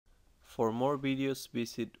For more videos,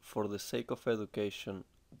 visit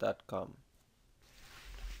forthesakeofeducation.com.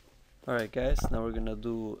 Alright guys, now we're gonna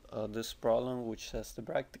do this problem which says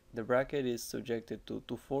the bracket is subjected to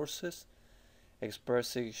two forces.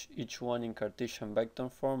 Express each one in Cartesian vector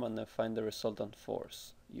form and then find the resultant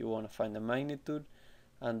force. You want to find the magnitude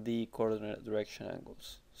and the coordinate direction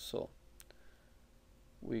angles. So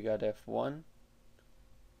we got F1.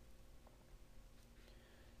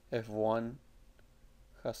 F1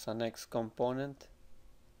 has an X component,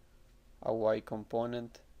 a Y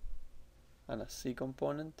component, and a Z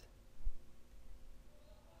component.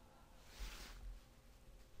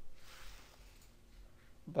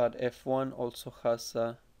 But F1 also has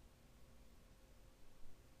a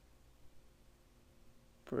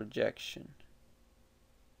projection,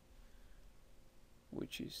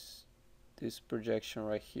 which is this projection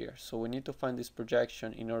right here. So we need to find this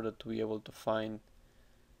projection in order to be able to find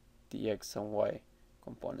the X and Y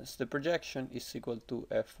components. The projection is equal to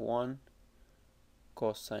F1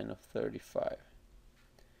 cosine of 35,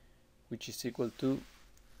 which is equal to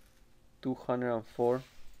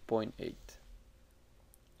 204.8.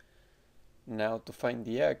 Now to find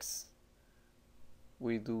the X,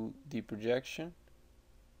 we do the projection.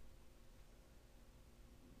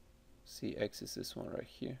 See, X is this one right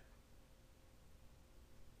here.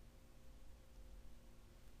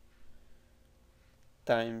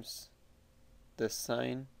 Times the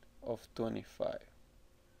sine of 25.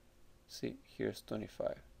 See, here's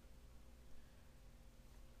 25.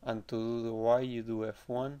 And to do the Y, you do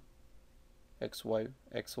F1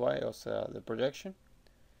 xy, also the projection,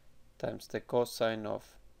 times the cosine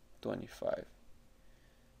of 25.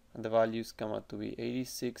 And the values come out to be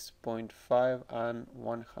 86.5 and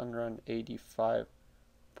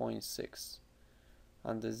 185.6.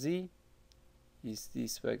 And the Z is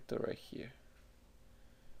this vector right here,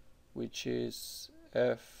 which is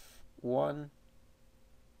F1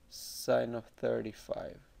 sine of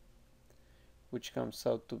 35, which comes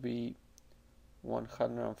out to be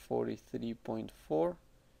 143.4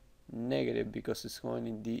 negative because it's going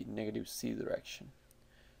in the negative Z direction.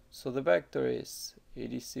 So the vector is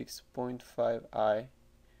 86.5i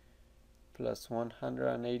plus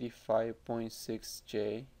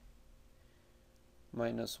 185.6j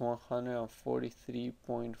minus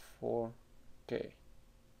 143.4k.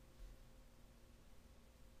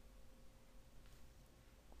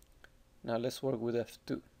 Now let's work with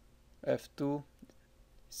F2. F2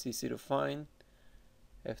 is easy to find.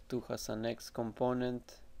 F2 has an X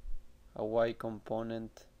component, a Y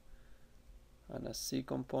component, and a Z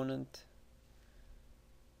component.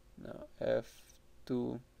 Now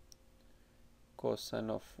F2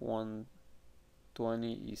 cosine of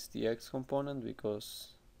 120 is the X component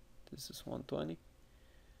because this is 120.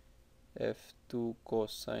 F2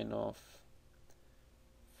 cosine of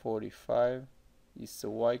 45 is the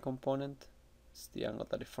Y component. It's the angle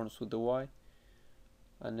that it forms with the Y.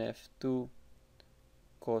 And F2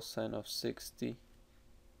 cosine of 60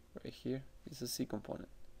 right here is the Z component.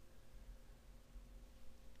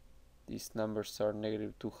 These numbers are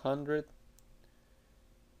negative 200,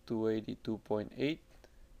 282.8,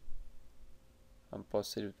 and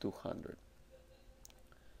positive 200.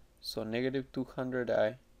 So negative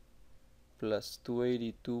 200i plus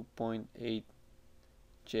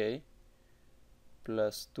 282.8j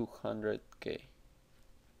plus 200k.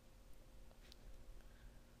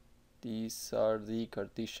 These are the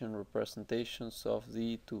Cartesian representations of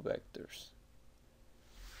the two vectors.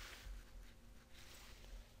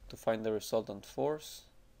 To find the resultant force,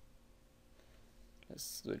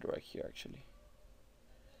 let's do it right here actually.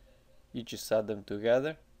 You just add them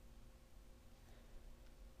together.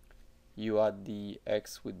 You add the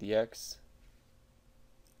X with the X,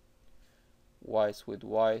 Y's with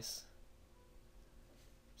Y's,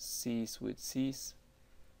 C's with C's,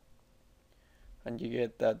 and you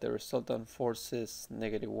get that the resultant force is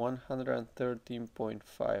negative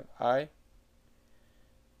 113.5i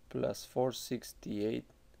plus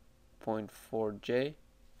 468.4j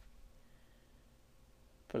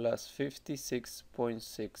plus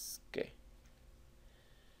 56.6k.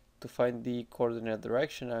 To find the coordinate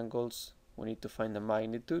direction angles, we need to find the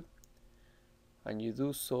magnitude, and you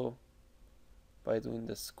do so by doing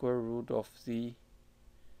the square root of the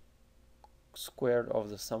square of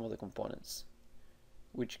the sum of the components,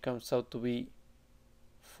 which comes out to be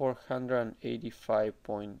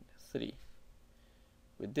 485.3.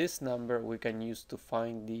 With this number we can use to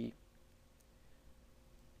find the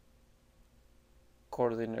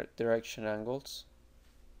coordinate direction angles,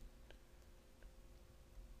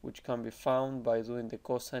 which can be found by doing the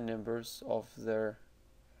cosine inverse of their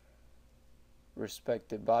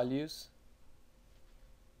respective values.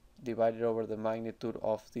 divided over the magnitude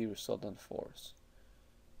of the resultant force.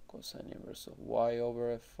 Cosine inverse of y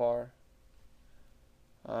over fr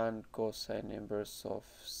and cosine inverse of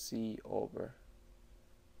c over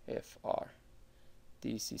fr.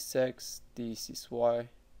 This is x, this is y,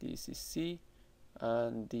 this is c,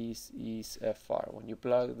 and this is fr. When you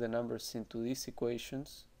plug the numbers into these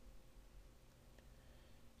equations,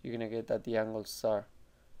 you're going to get that the angles are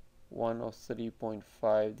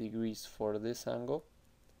 103.5 degrees for this angle.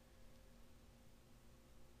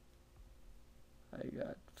 I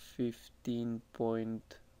got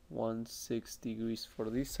 15.16 degrees for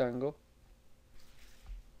this angle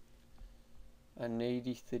and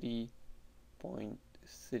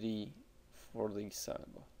 83.3 for this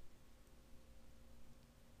angle.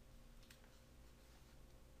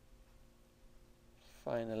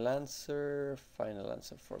 Final answer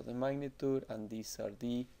for the magnitude, and these are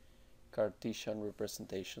the Cartesian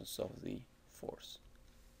representations of the force.